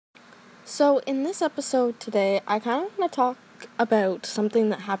So, in this episode today, I kind of want to talk about something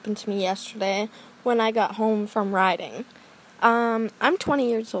that happened to me yesterday when I got home from riding. I'm 20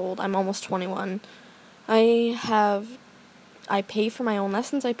 years old. I'm almost 21. I pay for my own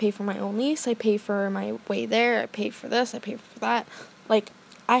lessons. I pay for my own lease. I pay for my way there. I pay for this. I pay for that.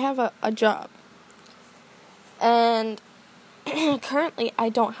 I have a job. And currently, I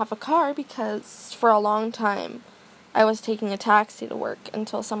don't have a car because for a long time, I was taking a taxi to work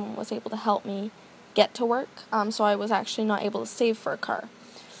until someone was able to help me get to work. So I was actually not able to save for a car.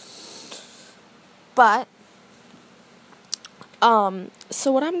 But,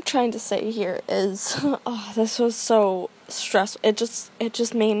 so what I'm trying to say here is, this was so stressful. It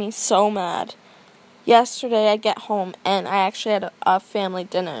just made me so mad. Yesterday I get home and I actually had a family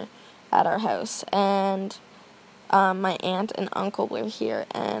dinner at our house, and my aunt and uncle were here,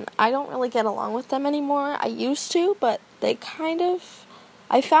 and I don't really get along with them anymore. I used to, but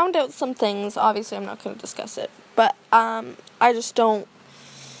I found out some things. Obviously, I'm not going to discuss it, but I just don't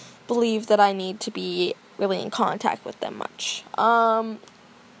believe that I need to be really in contact with them much.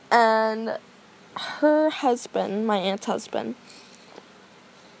 And her husband, my aunt's husband,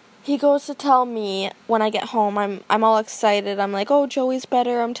 he goes to tell me when I get home. I'm all excited. I'm like, oh, Joey's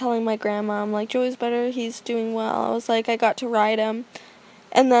better. I'm telling my grandma. I'm like, Joey's better. He's doing well. I was like, I got to ride him.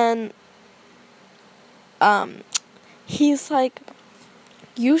 And then he's like,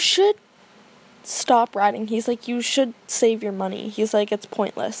 you should stop riding. He's like, you should save your money. He's like, it's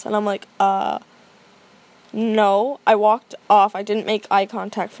pointless. And I'm like, no. I walked off. I didn't make eye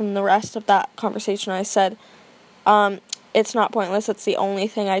contact from the rest of that conversation. I said, it's not pointless. It's the only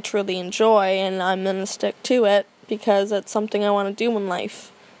thing I truly enjoy, and I'm going to stick to it because it's something I want to do in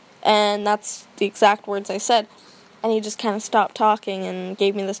life. And that's the exact words I said. And he just kind of stopped talking and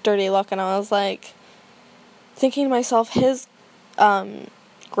gave me this dirty look, and I was like, thinking to myself, his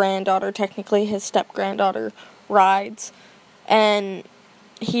granddaughter, technically his step-granddaughter, rides, and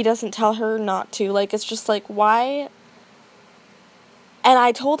he doesn't tell her not to. Like, it's just like, why? And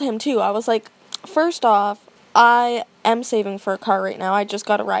I told him, too. I was like, first off, I am saving for a car right now. I just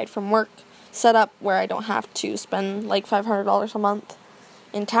got a ride from work set up where I don't have to spend like $500 a month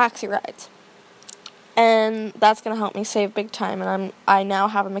in taxi rides. And that's going to help me save big time. And I now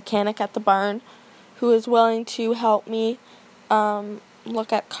have a mechanic at the barn who is willing to help me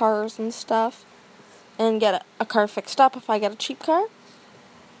look at cars and stuff and get a car fixed up if I get a cheap car.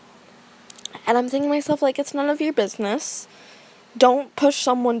 And I'm thinking to myself, like, it's none of your business. Don't push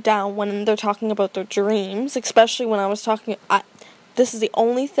someone down when they're talking about their dreams, especially when I was talking. This is the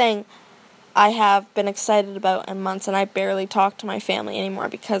only thing I have been excited about in months, and I barely talk to my family anymore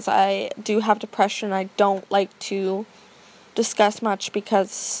because I do have depression. I don't like to discuss much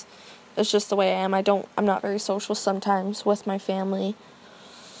because it's just the way I am. I'm not very social sometimes with my family.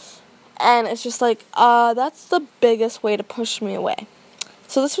 And it's just like, that's the biggest way to push me away.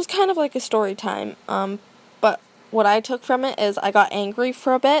 So this was kind of like a story time, but what I took from it is I got angry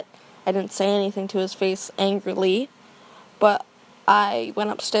for a bit. I didn't say anything to his face angrily, but I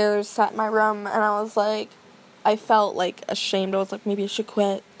went upstairs, sat in my room, and I was like, I felt like ashamed. I was like, maybe I should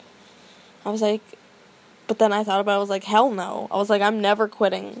quit. I was like, but then I thought about it, I was like, hell no. I was like, I'm never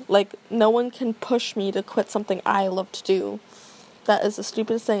quitting. Like, no one can push me to quit something I love to do. That is the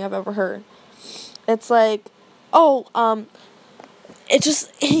stupidest thing I've ever heard. It's like,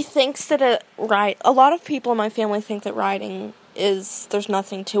 he thinks that a lot of people in my family think that riding there's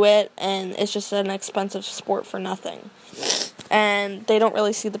nothing to it, and it's just an expensive sport for nothing. And they don't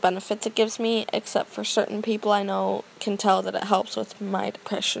really see the benefits it gives me, except for certain people I know can tell that it helps with my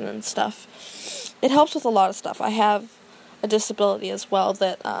depression and stuff. It helps with a lot of stuff. I have a disability as well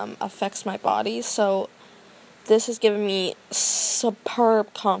that affects my body, so this has given me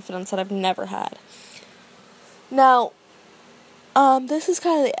superb confidence that I've never had. Now, this is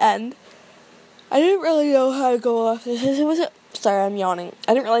kind of the end. I didn't really know how to go off this. Sorry, I'm yawning.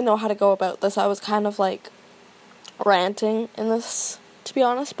 I didn't really know how to go about this. I was kind of like ranting in this, to be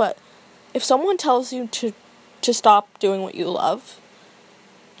honest, but if someone tells you to stop doing what you love,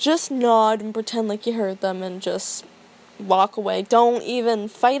 just nod and pretend like you heard them and just walk away. Don't even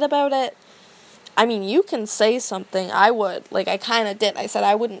fight about it. I mean, you can say something. I would. Like, I kind of did. I said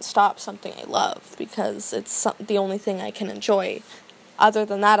I wouldn't stop something I love because it's the only thing I can enjoy. Other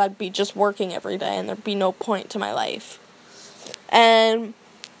than that, I'd be just working every day and there'd be no point to my life. And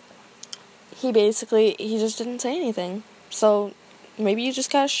he just didn't say anything. So maybe you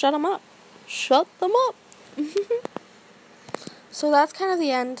just gotta shut him up. Shut them up. So that's kind of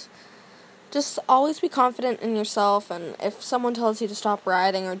the end. Just always be confident in yourself, and if someone tells you to stop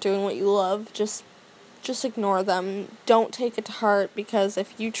riding or doing what you love, just just ignore them. Don't take it to heart, because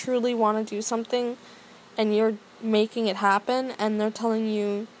if you truly want to do something and you're making it happen and they're telling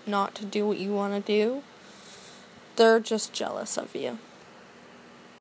you not to do what you want to do, they're just jealous of you.